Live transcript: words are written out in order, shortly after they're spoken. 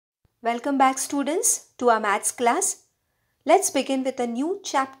Welcome back students to our maths class. Let's begin with a new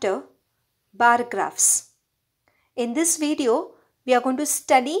chapter, bar graphs. In this video, we are going to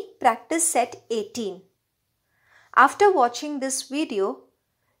study practice set 18. After watching this video,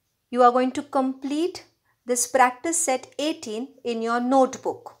 you are going to complete this practice set 18 in your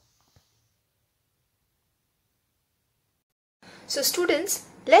notebook. So students,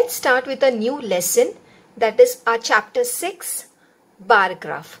 let's start with a new lesson, that is our chapter 6, bar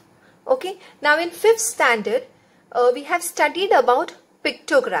graph. Okay, now in 5th standard, we have studied about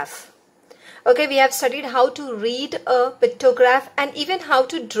pictograph. Okay, we have studied how to read a pictograph and even how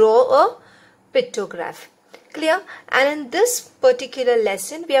to draw a pictograph. Clear? And in this particular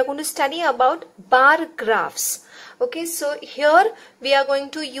lesson, we are going to study about bar graphs. Okay, so here we are going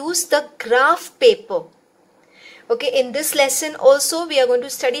to use the graph paper. Okay, in this lesson also we are going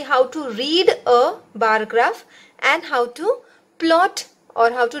to study how to read a bar graph and how to plot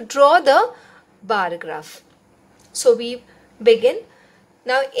or how to draw the bar graph. So we begin.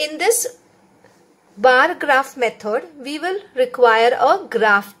 Now in this bar graph method, we will require a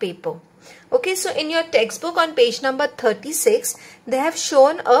graph paper. Okay, so in your textbook on page number 36, they have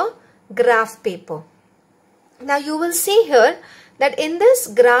shown a graph paper. Now you will see here that in this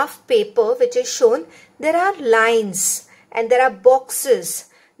graph paper which is shown, there are lines and there are boxes.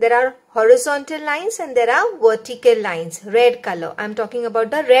 There are horizontal lines and there are vertical lines, red color. I am talking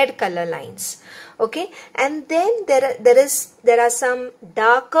about the red color lines. Okay, and then there are some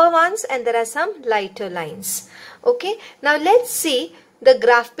darker ones and there are some lighter lines. Okay, now let's see the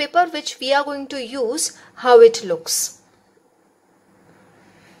graph paper which we are going to use, how it looks.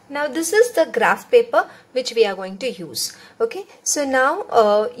 Now this is the graph paper which we are going to use. Okay, so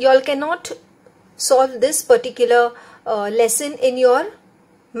now you all cannot solve this particular lesson in your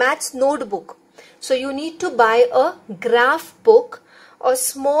maths notebook. So you need to buy a graph book or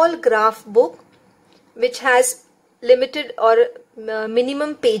small graph book which has limited or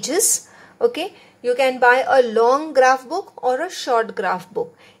minimum pages. Okay, you can buy a long graph book or a short graph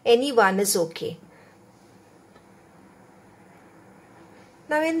book. Any one is okay.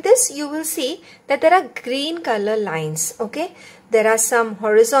 Now in this you will see that there are green color lines. Okay, there are some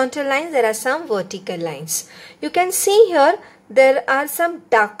horizontal lines, there are some vertical lines. You can see here there are some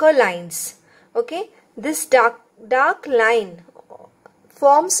darker lines. Okay, this dark line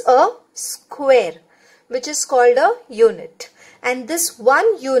forms a square which is called a unit, and this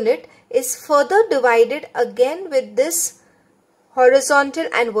one unit is further divided again with this horizontal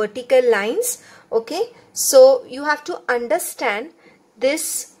and vertical lines. Okay, so you have to understand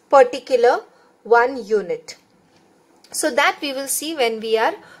this particular one unit. So that we will see when we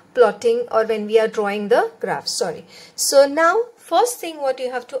are plotting or when we are drawing the graph. So now first thing what you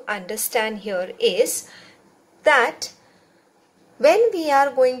have to understand here is that when we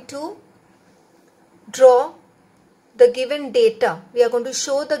are going to draw the given data, we are going to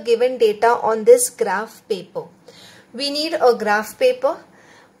show the given data on this graph paper. We need a graph paper.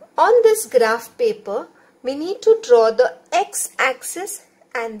 On this graph paper, we need to draw the x-axis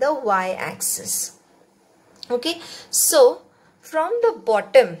and the y-axis. Okay, so from the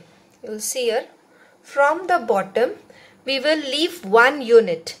bottom, you will see here, from the bottom, we will leave one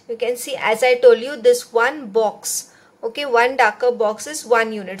unit. You can see, as I told you, this one box, okay, one darker box is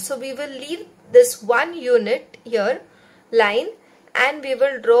one unit. So we will leave this one unit here, line, and we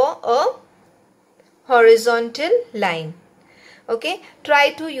will draw a horizontal line. Okay, try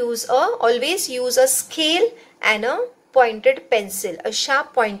to always use a scale and a pointed pencil, a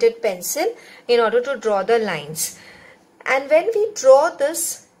sharp pointed pencil, in order to draw the lines. And when we draw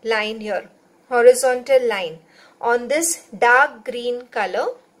this line here, horizontal line, on this dark green color,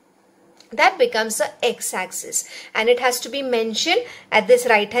 that becomes the x-axis, and it has to be mentioned at this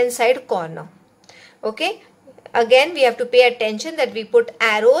right hand side corner. Okay, again we have to pay attention that we put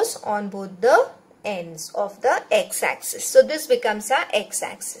arrows on both the ends of the x-axis. So this becomes our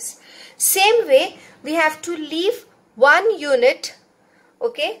x-axis. Same way, we have to leave one unit.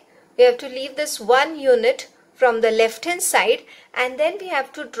 Okay, we have to leave this one unit from the left hand side, and then we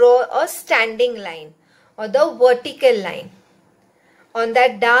have to draw a standing line or the vertical line on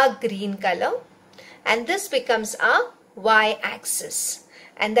that dark green color, and this becomes our y-axis,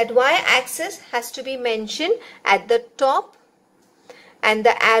 and that y-axis has to be mentioned at the top, and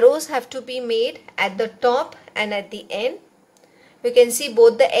the arrows have to be made at the top and at the end. You can see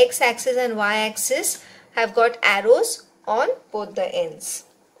both the x-axis and y-axis have got arrows on both the ends.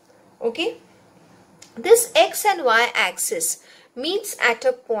 Okay, this x and y axis meets at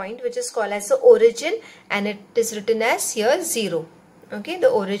a point which is called as the origin, and it is written as here 0. Okay, the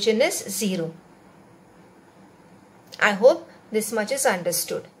origin is 0. I hope this much is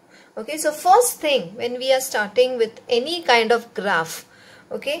understood. Okay, so first thing when we are starting with any kind of graph,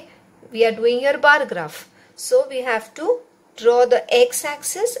 okay, we are doing your bar graph. So we have to draw the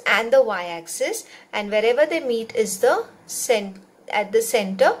x-axis and the y-axis, and wherever they meet is the at the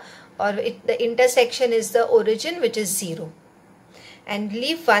center, or the intersection is the origin, which is 0. And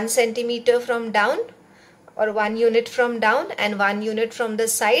leave 1 centimeter from down, or 1 unit from down and 1 unit from the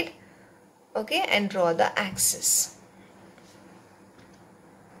side, okay, and draw the axis.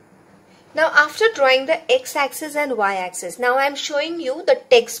 Now after drawing the x-axis and y-axis, now I am showing you the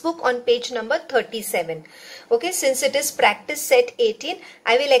textbook on page number 37. Okay, since it is practice set 18,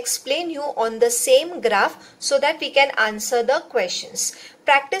 I will explain you on the same graph so that we can answer the questions.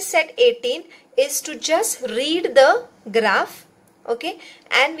 Practice set 18 is to just read the graph, okay,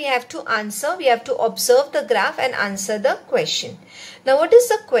 and we have to answer, we have to observe the graph and answer the question. Now what is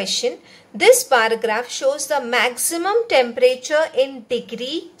the question? This bar graph shows the maximum temperature in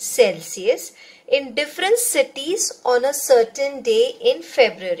degree Celsius in different cities on a certain day in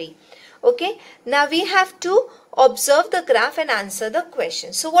February. Okay, now we have to observe the graph and answer the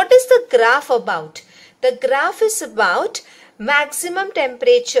question. So what is the graph about? The graph is about maximum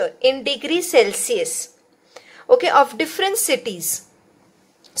temperature in degree Celsius, okay, of different cities.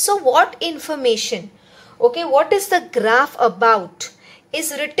 So what information, okay, what is the graph about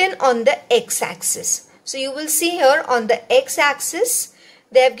is written on the x-axis. So you will see here on the x-axis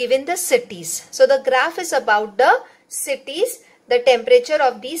they have given the cities. So the graph is about the cities, the temperature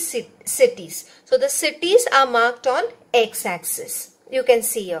of these cities. So the cities are marked on x-axis. You can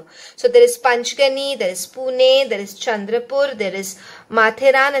see here. So there is Panchgani, there is Pune, there is Chandrapur, there is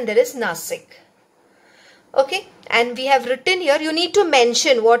Matheran, and there is Nasik. Okay, and we have written here, you need to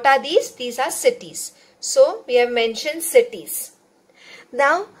mention what are these? These are cities. So we have mentioned cities.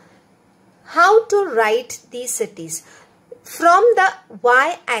 Now, how to write these cities? From the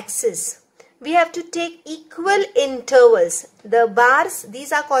y-axis, we have to take equal intervals. The bars,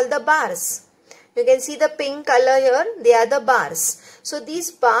 these are called the bars. You can see the pink color here, they are the bars. So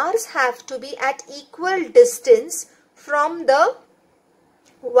these bars have to be at equal distance from the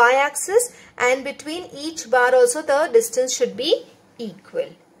y-axis, and between each bar also the distance should be equal.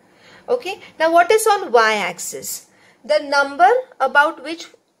 Okay, now what is on y-axis? The number about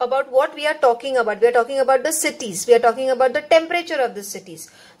what we are talking about. We are talking about the cities. We are talking about the temperature of the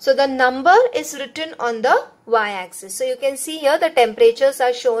cities. So the number is written on the y-axis. So you can see here the temperatures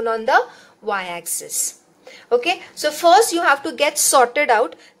are shown on the y-axis. Okay, so first you have to get sorted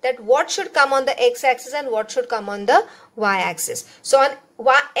out that what should come on the x-axis and what should come on the y-axis. So on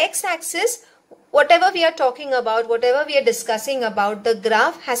x-axis, whatever we are talking about, whatever we are discussing about, the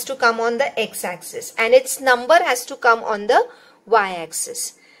graph has to come on the x-axis and its number has to come on the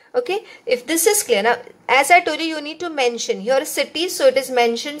y-axis. Okay, if this is clear. Now, as I told you, you need to mention your cities, so it is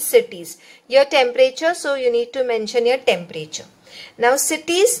mentioned cities. Your temperature, so you need to mention your temperature. Now,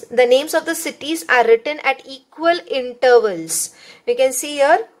 cities, the names of the cities are written at equal intervals. You can see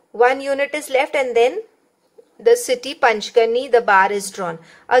here, 1 unit is left and then the city Panchgani, the bar is drawn.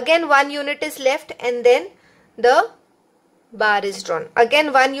 Again 1 unit is left and then the bar is drawn.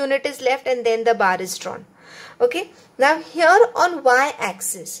 Again 1 unit is left and then the bar is drawn. Okay. Now here on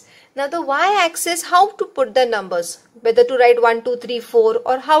y-axis. Now the y-axis, how to put the numbers, whether to write 1, 2, 3, 4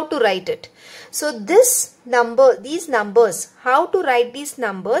 or how to write it. So this number, these numbers, how to write these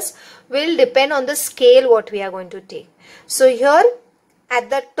numbers will depend on the scale what we are going to take. So here at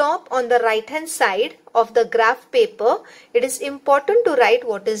the top on the right hand side of the graph paper, it is important to write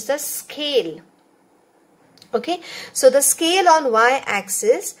what is the scale. Okay, so the scale on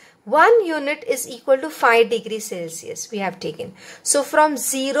y-axis, 1 unit is equal to 5 degrees Celsius we have taken. So from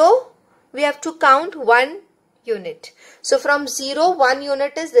 0 we have to count 1 unit. So from 0, 1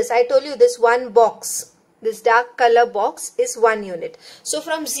 unit is this. I told you this one box, this dark color box is 1 unit. So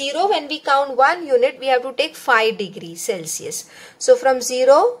from 0, when we count 1 unit, we have to take 5 degrees Celsius. So from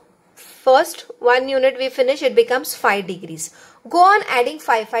 0, first 1 unit we finish, it becomes 5 degrees. Go on adding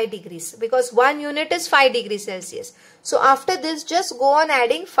 5 degrees because 1 unit is 5 degrees Celsius. So after this, just go on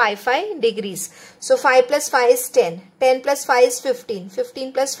adding 5 degrees. So 5 plus 5 is 10. 10 plus 5 is 15.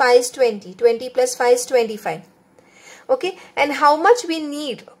 15 plus 5 is 20. 20 plus 5 is 25. Okay. And how much we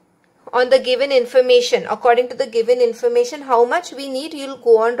need on the given information, according to the given information, how much we need, you'll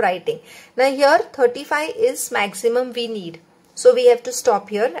go on writing. Now here 35 is maximum we need. So we have to stop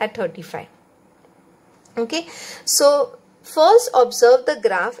here at 35. Okay. So first observe the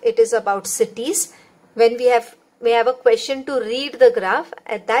graph. It is about cities. When we have a question to read the graph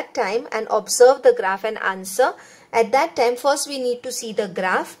at that time and observe the graph and answer. At that time, first we need to see the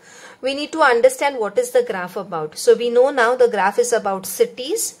graph. We need to understand what is the graph about. So we know now the graph is about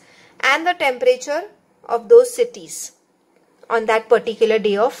cities and the temperature of those cities on that particular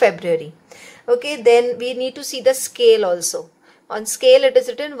day of February. Okay, then we need to see the scale also. On scale it is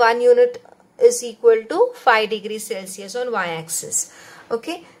written 1 unit is equal to 5 degrees Celsius on y-axis.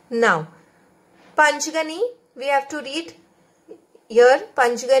 Okay, now Panchgani, we have to read here.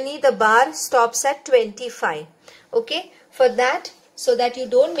 Panchgani, the bar stops at 25. Okay, for that, so that you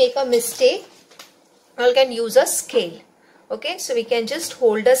don't make a mistake, you can use a scale. Okay, so we can just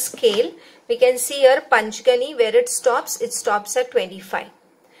hold a scale. We can see here Panchgani, where it stops at 25.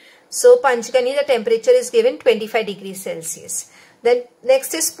 So Panchgani, the temperature is given 25 degrees Celsius. Then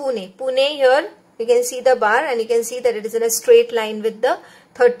next is Pune. Pune, here you can see the bar and you can see that it is in a straight line with the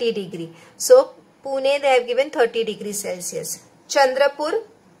 30 degree. So Pune, they have given 30 degrees Celsius. Chandrapur,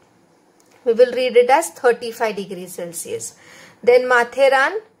 we will read it as 35 degrees Celsius. Then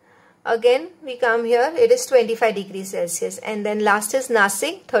Matheran, again we come here, it is 25 degrees Celsius. And then last is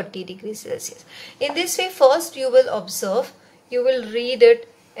Nasik, 30 degrees Celsius. In this way, first you will observe, you will read it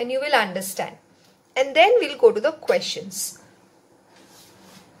and you will understand. And then we'll go to the questions.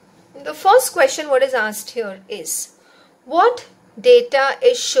 The first question what is asked here is, what data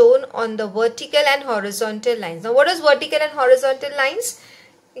is shown on the vertical and horizontal lines? Now what is vertical and horizontal lines?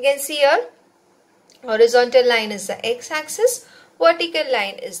 You can see here, horizontal line is the x-axis, vertical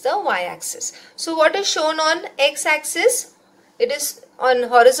line is the y-axis. So what is shown on x-axis? It is on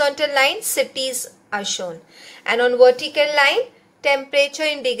horizontal line, cities are shown. And on vertical line, temperature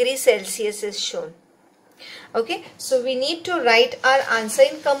in degrees Celsius is shown. Okay, so we need to write our answer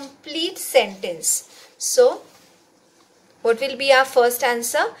in complete sentence. So what will be our first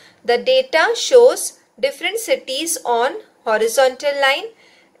answer? The data shows different cities on horizontal line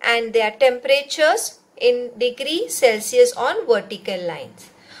and their temperatures in degrees Celsius on vertical lines.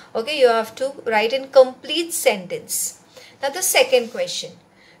 Okay, you have to write in complete sentence. Now the second question.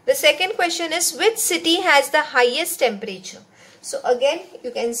 The second question is, which city has the highest temperature? So again you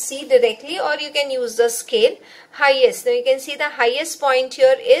can see directly or you can use the scale. Highest. Now you can see the highest point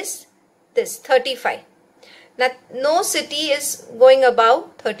here is this 35. Now no city is going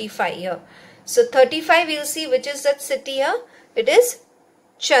above 35 here. So 35 we'll see which is that city here. It is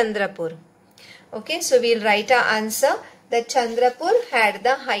Chandrapur. Okay, so we'll write our answer that Chandrapur had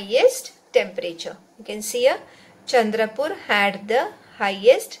the highest temperature. You can see here Chandrapur had the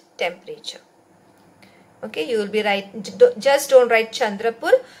highest temperature. Okay, you will be right. Just don't write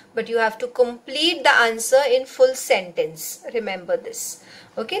Chandrapur, but you have to complete the answer in full sentence. Remember this.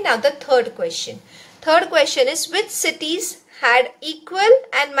 Okay, now the third question. Third question is, which cities had equal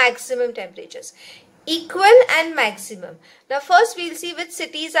and maximum temperatures? Equal and maximum. Now first we'll see which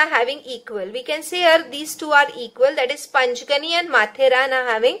cities are having equal. We can say here these two are equal. That is Panchgani and Matheran are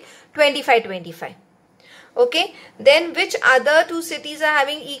having 25-25. Okay, then which other two cities are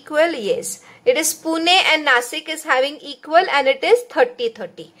having equal? Yes, it is Pune and Nasik is having equal and it is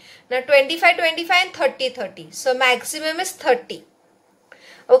 30-30. Now 25-25 and 30-30. So maximum is 30.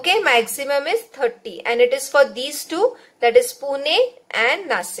 Okay, maximum is 30 and it is for these two, that is Pune and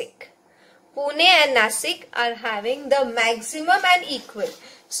Nasik. Pune and Nasik are having the maximum and equal.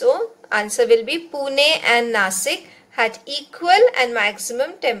 So answer will be Pune and Nasik had equal and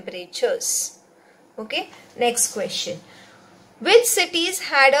maximum temperatures. Okay, next question. Which cities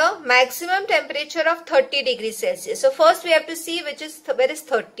had a maximum temperature of 30 degrees Celsius? So first we have to see where is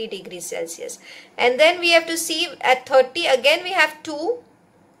 30 degrees Celsius. And then we have to see at 30 again we have two,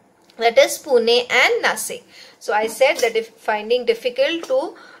 that is Pune and Nasik. So I said that if finding difficult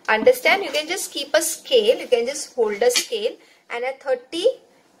to understand, you can just keep a scale. You can just hold a scale and at 30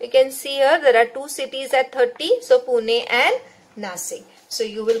 you can see here there are two cities at 30. So Pune and Nasik. So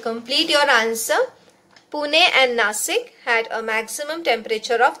you will complete your answer. Pune and Nasik had a maximum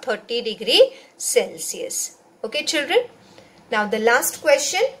temperature of 30 degrees Celsius. Okay children. Now the last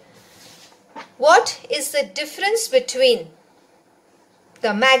question. What is the difference between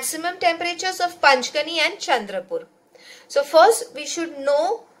the maximum temperatures of Panchgani and Chandrapur? So first we should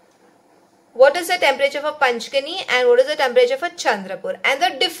know what is the temperature for Panchgani and what is the temperature for Chandrapur and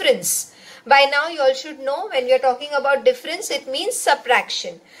the difference. By now you all should know when we are talking about difference, it means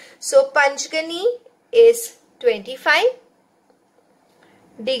subtraction. So Panchgani is 25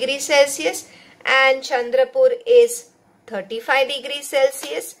 degrees Celsius and Chandrapur is 35 degrees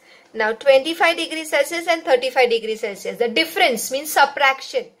Celsius. Now 25 degrees Celsius and 35 degrees Celsius. The difference means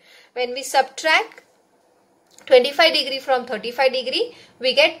subtraction. When we subtract 25 degree from 35 degree,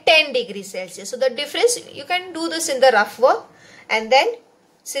 we get 10 degrees Celsius. So the difference, you can do this in the rough work, and then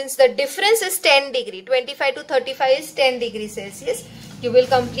since the difference is 10 degree, 25 to 35 is 10 degrees Celsius, you will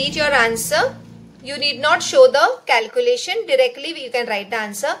complete your answer You need not show the calculation. Directly you can write the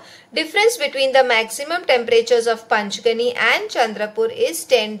answer. Difference between the maximum temperatures of Panchgani and Chandrapur is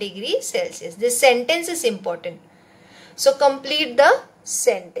 10 degrees Celsius. This sentence is important. So complete the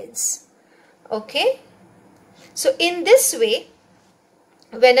sentence. Okay. So in this way,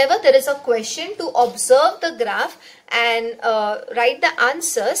 whenever there is a question, to observe the graph and write the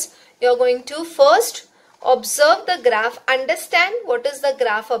answers, you are going to first observe the graph, understand what is the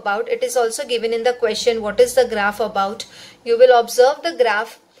graph about. It is also given in the question, what is the graph about. You will observe the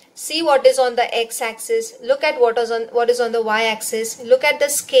graph, see what is on the x-axis, look at what is on the y-axis, look at the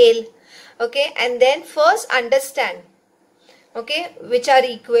scale, okay, and then first understand, okay, which are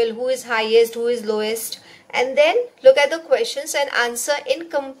equal, who is highest, who is lowest, and then look at the questions and answer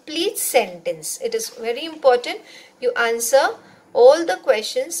in complete sentence. It is very important you answer all the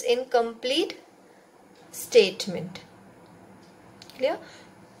questions in complete statement. Clear?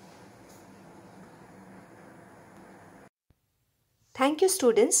 Thank you,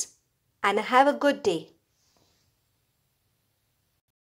 students, and have a good day.